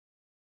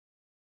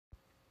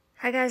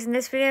Hi guys, in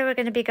this video we're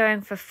going to be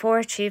going for 4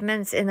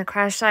 achievements in the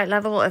crash site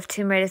level of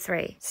Tomb Raider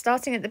 3.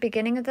 Starting at the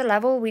beginning of the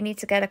level, we need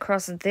to get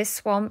across this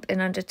swamp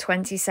in under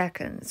 20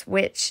 seconds,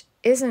 which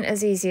isn't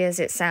as easy as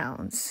it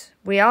sounds.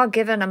 We are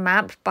given a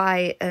map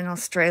by an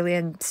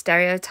Australian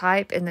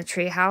stereotype in the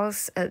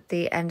treehouse at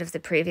the end of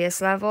the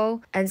previous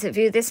level, and to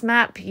view this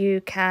map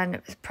you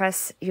can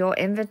press your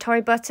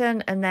inventory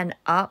button and then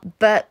up,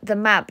 but the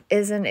map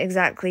isn't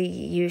exactly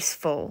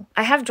useful.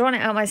 I have drawn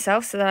it out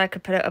myself so that I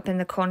could put it up in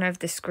the corner of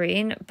the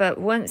screen, but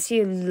once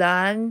you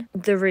learn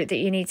the route that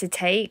you need to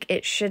take,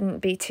 it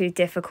shouldn't be too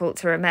difficult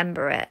to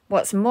remember it.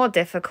 What's more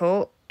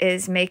difficult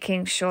is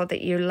making sure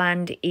that you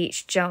land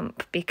each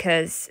jump,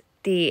 because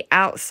the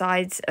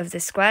outsides of the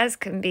squares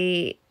can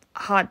be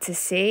hard to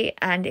see,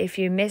 and if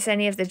you miss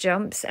any of the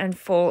jumps and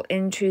fall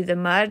into the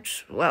mud,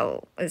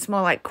 well, it's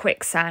more like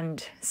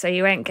quicksand, so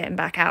you ain't getting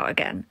back out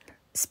again.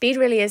 Speed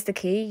really is the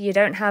key. You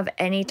don't have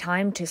any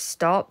time to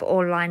stop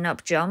or line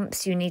up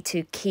jumps. You need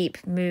to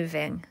keep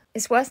moving.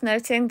 It's worth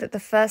noting that the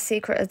first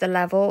secret of the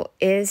level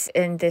is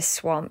in this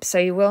swamp, so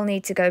you will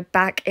need to go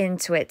back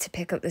into it to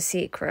pick up the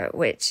secret,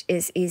 which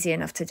is easy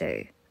enough to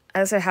do. I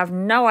also have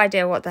no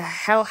idea what the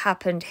hell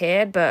happened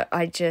here, but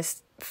I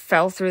just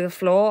fell through the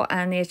floor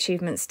and the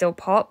achievement still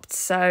popped,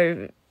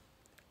 so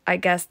I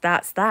guess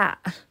that's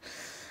that.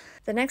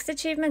 The next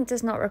achievement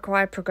does not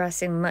require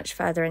progressing much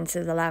further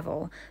into the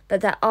level,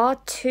 but there are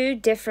 2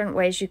 different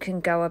ways you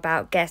can go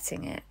about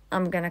getting it.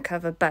 I'm going to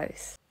cover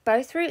both.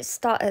 Both routes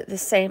start at the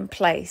same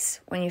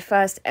place, when you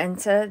first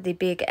enter the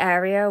big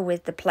area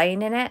with the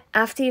plane in it,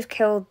 after you've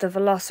killed the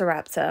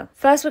velociraptor.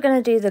 First we're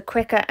going to do the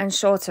quicker and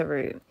shorter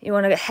route. You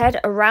want to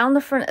head around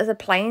the front of the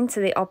plane to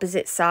the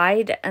opposite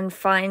side and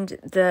find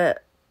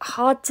the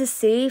hard to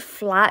see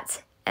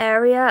flat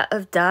area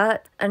of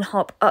dirt and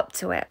hop up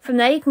to it. From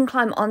there you can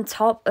climb on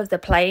top of the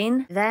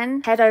plane,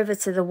 then head over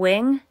to the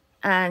wing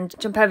and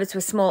jump over to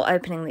a small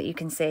opening that you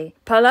can see.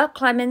 Pull up,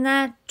 climb in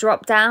there,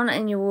 drop down,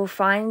 and you will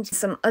find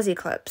some Uzi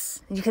clips.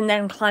 You can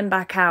then climb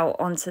back out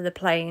onto the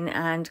plane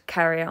and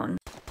carry on.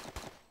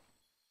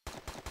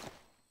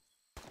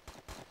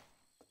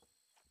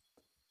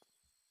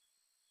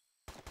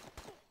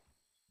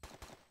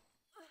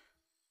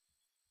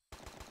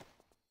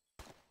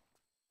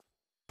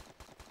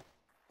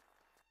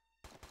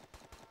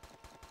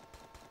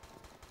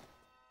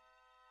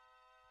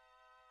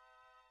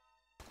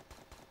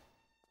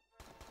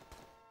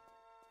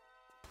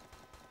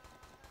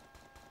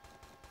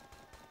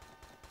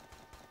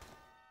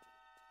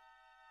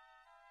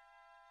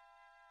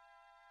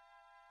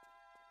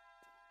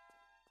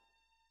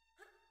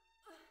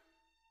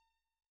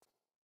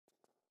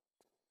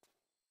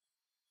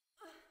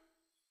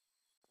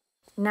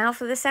 Now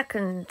for the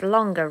second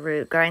longer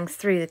route going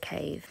through the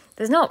cave.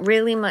 There's not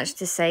really much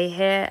to say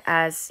here,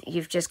 as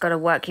you've just got to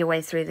work your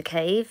way through the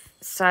cave,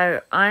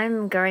 so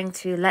I'm going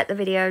to let the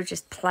video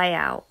just play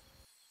out.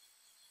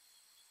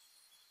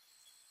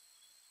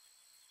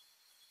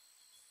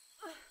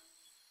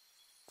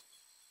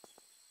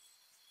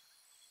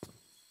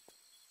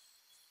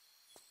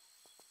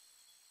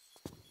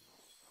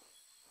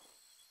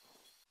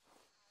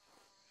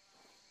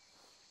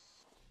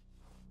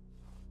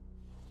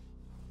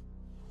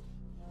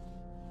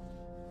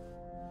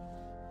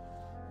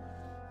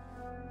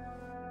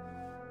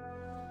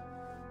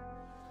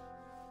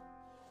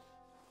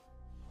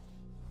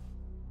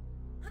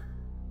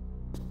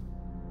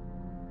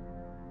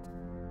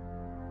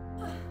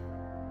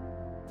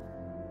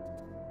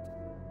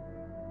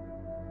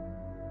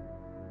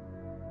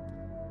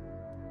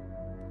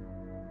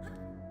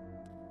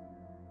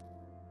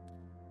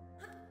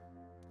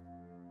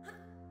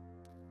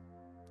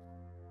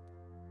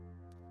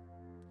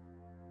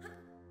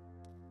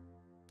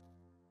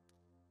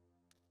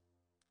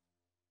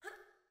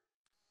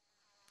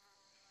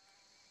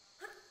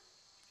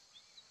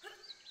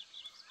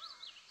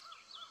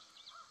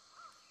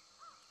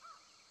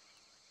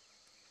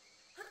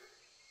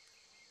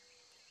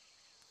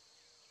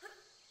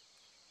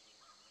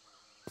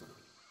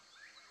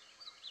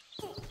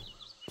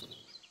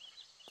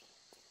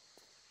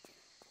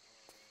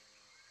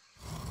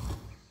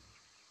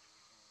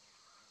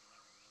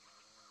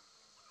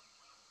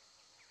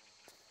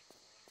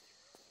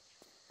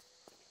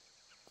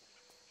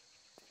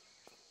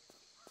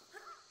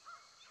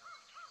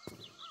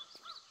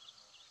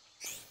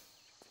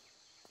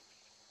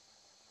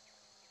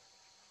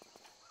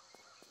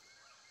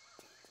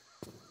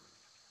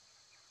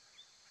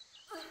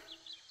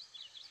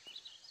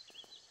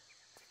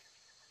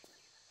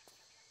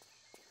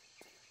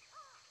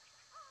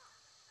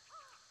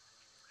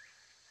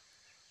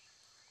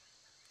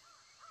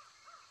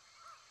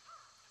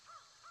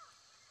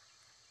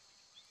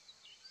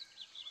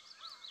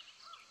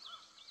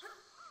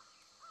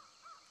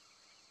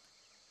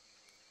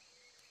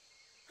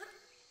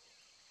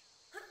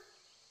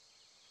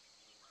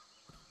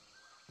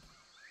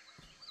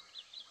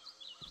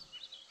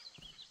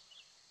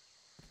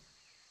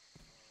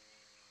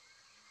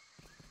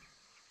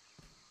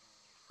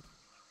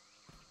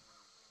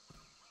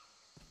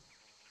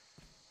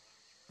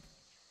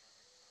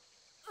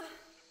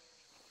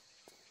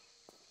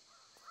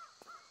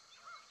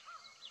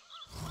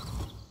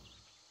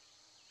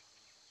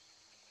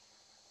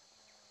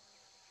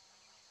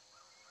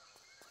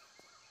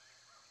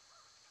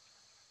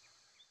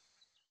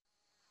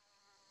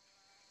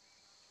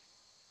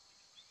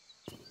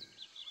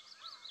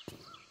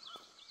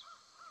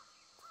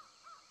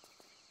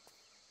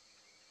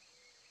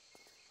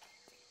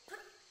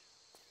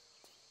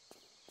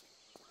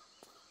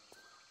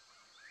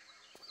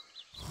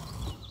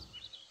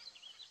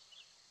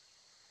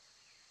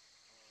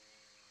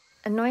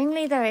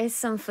 Annoyingly, there is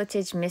some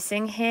footage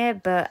missing here,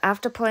 but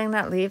after pulling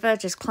that lever,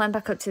 just climb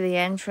back up to the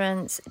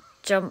entrance,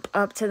 jump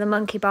up to the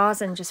monkey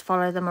bars and just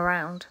follow them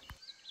around.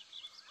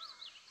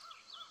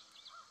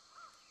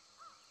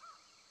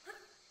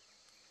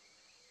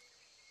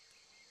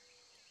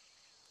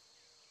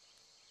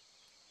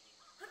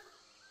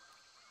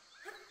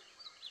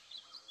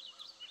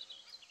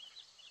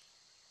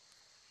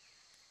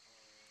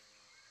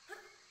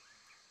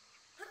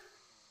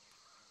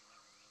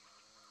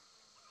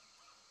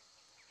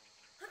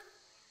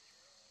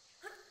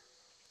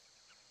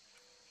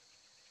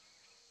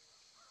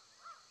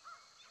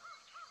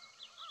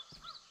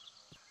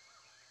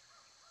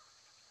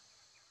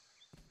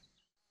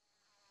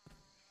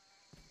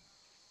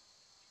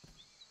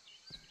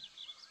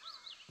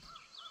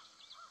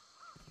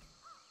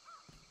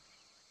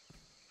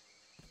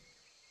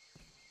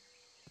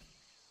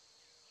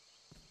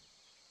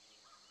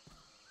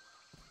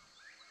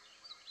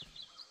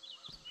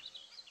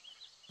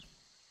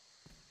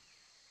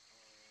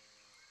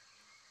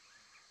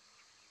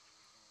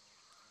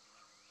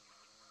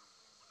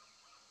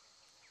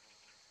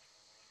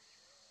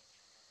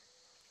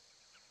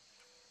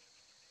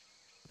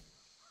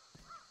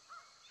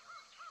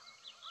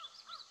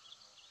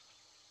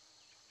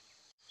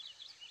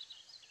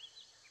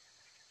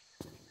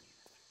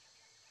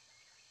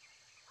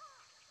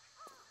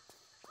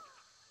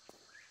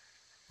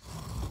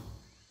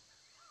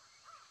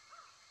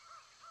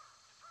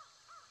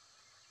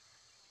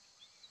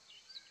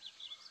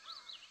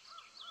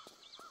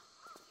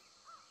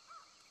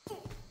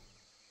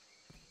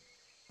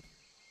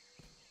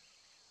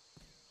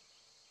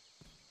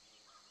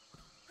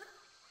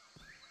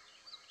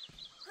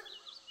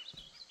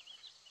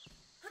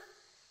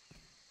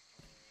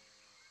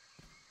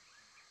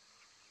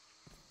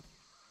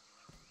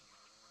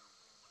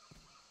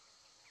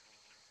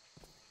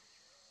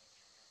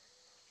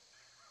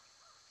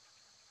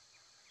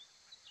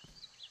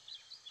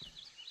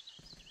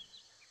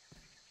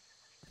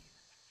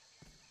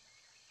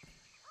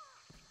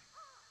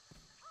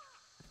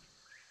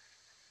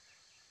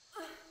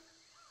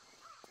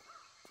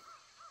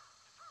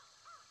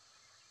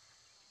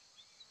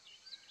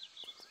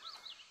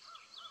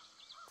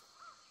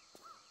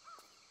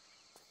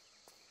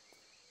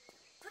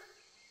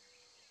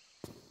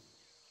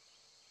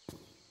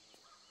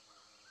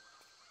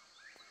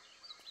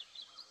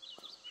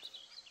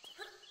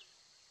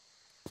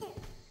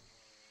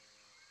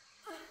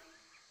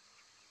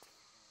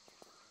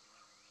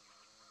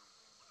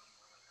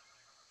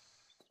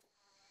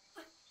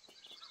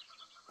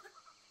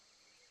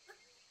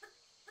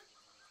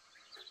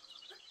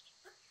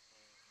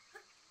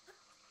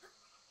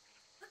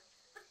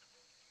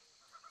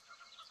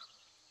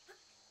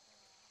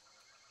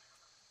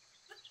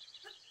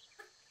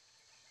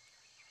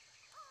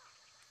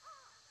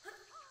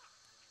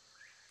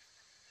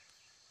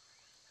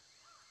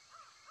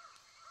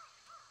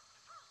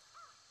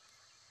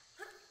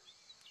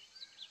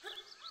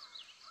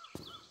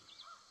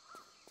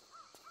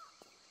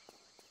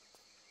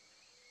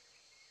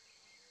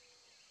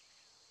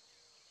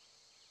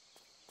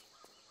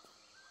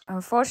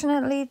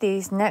 Unfortunately,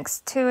 these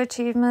next two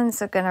achievements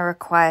are going to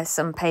require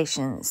some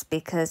patience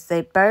because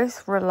they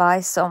both rely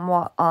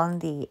somewhat on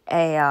the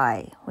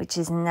AI, which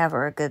is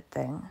never a good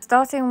thing.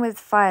 Starting with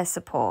fire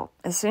support.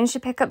 As soon as you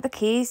pick up the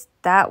keys,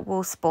 that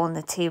will spawn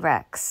the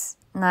T-Rex.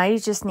 Now you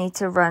just need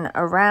to run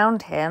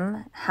around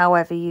him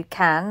however you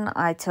can.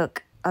 I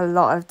took a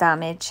lot of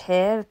damage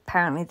here.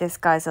 Apparently this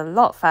guy's a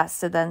lot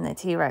faster than the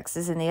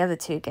T-Rexes in the other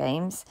two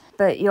games.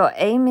 But your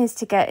aim is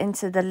to get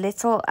into the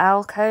little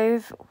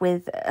alcove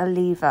with a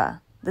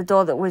lever, the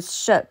door that was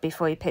shut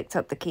before you picked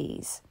up the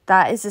keys.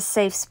 That is a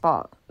safe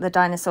spot. The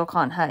dinosaur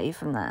can't hurt you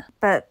from there.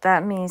 But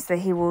that means that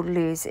he will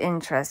lose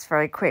interest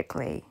very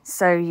quickly.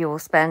 So you will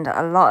spend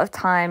a lot of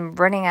time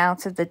running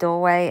out of the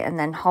doorway and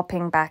then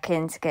hopping back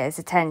in to get his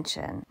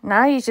attention.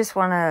 Now you just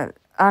want to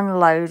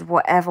unload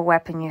whatever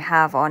weapon you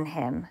have on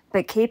him,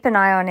 but keep an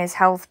eye on his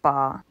health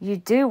bar. You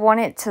do want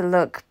it to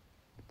look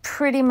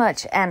pretty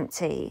much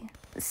empty.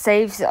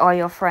 Saves are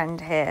your friend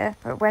here,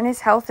 but when his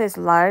health is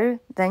low,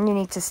 then you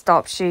need to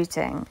stop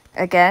shooting.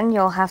 Again,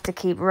 you'll have to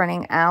keep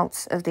running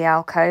out of the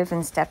alcove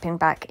and stepping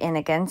back in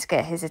again to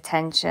get his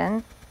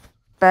attention.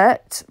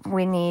 But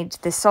we need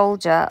the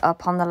soldier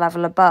up on the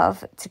level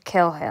above to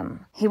kill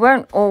him. He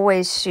won't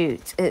always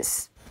shoot.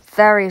 It's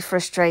very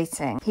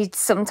frustrating. He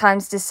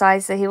sometimes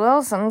decides that he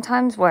will,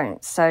 sometimes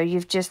won't. So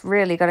you've just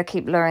really got to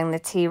keep luring the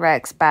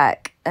T-Rex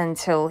back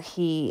until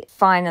he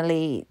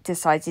finally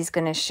decides he's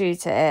going to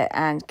shoot at it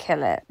and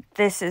kill it.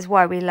 This is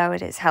why we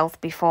lowered its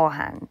health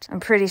beforehand. I'm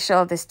pretty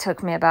sure this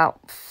took me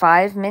about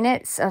 5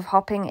 minutes of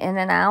hopping in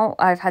and out.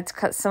 I've had to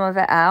cut some of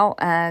it out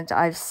and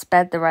I've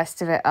sped the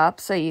rest of it up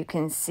so you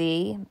can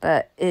see,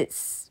 but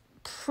it's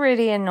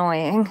pretty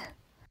annoying.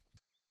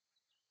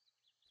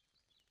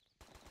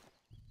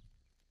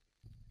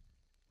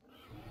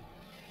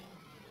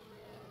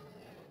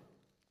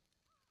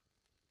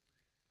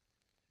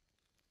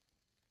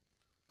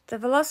 The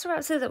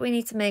velociraptor that we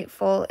need to make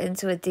fall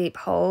into a deep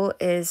hole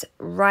is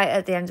right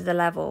at the end of the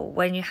level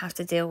when you have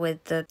to deal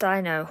with the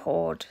dino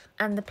horde.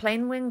 And the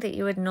plane wing that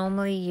you would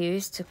normally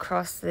use to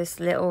cross this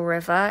little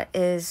river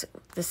is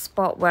the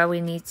spot where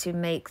we need to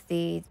make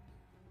the...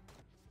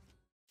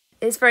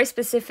 It's very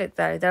specific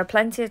though. There are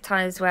plenty of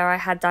times where I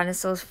had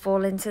dinosaurs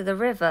fall into the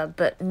river,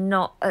 but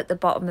not at the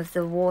bottom of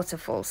the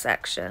waterfall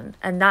section,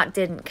 and that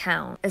didn't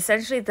count.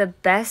 Essentially, the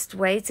best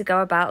way to go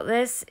about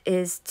this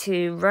is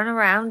to run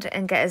around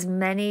and get as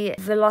many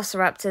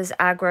velociraptors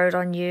aggroed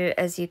on you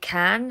as you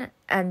can,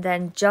 and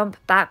then jump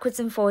backwards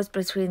and forwards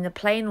between the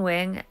plane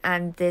wing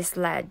and this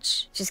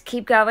ledge. Just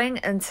keep going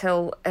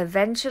until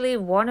eventually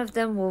one of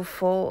them will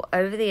fall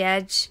over the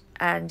edge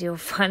and you'll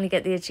finally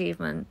get the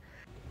achievement.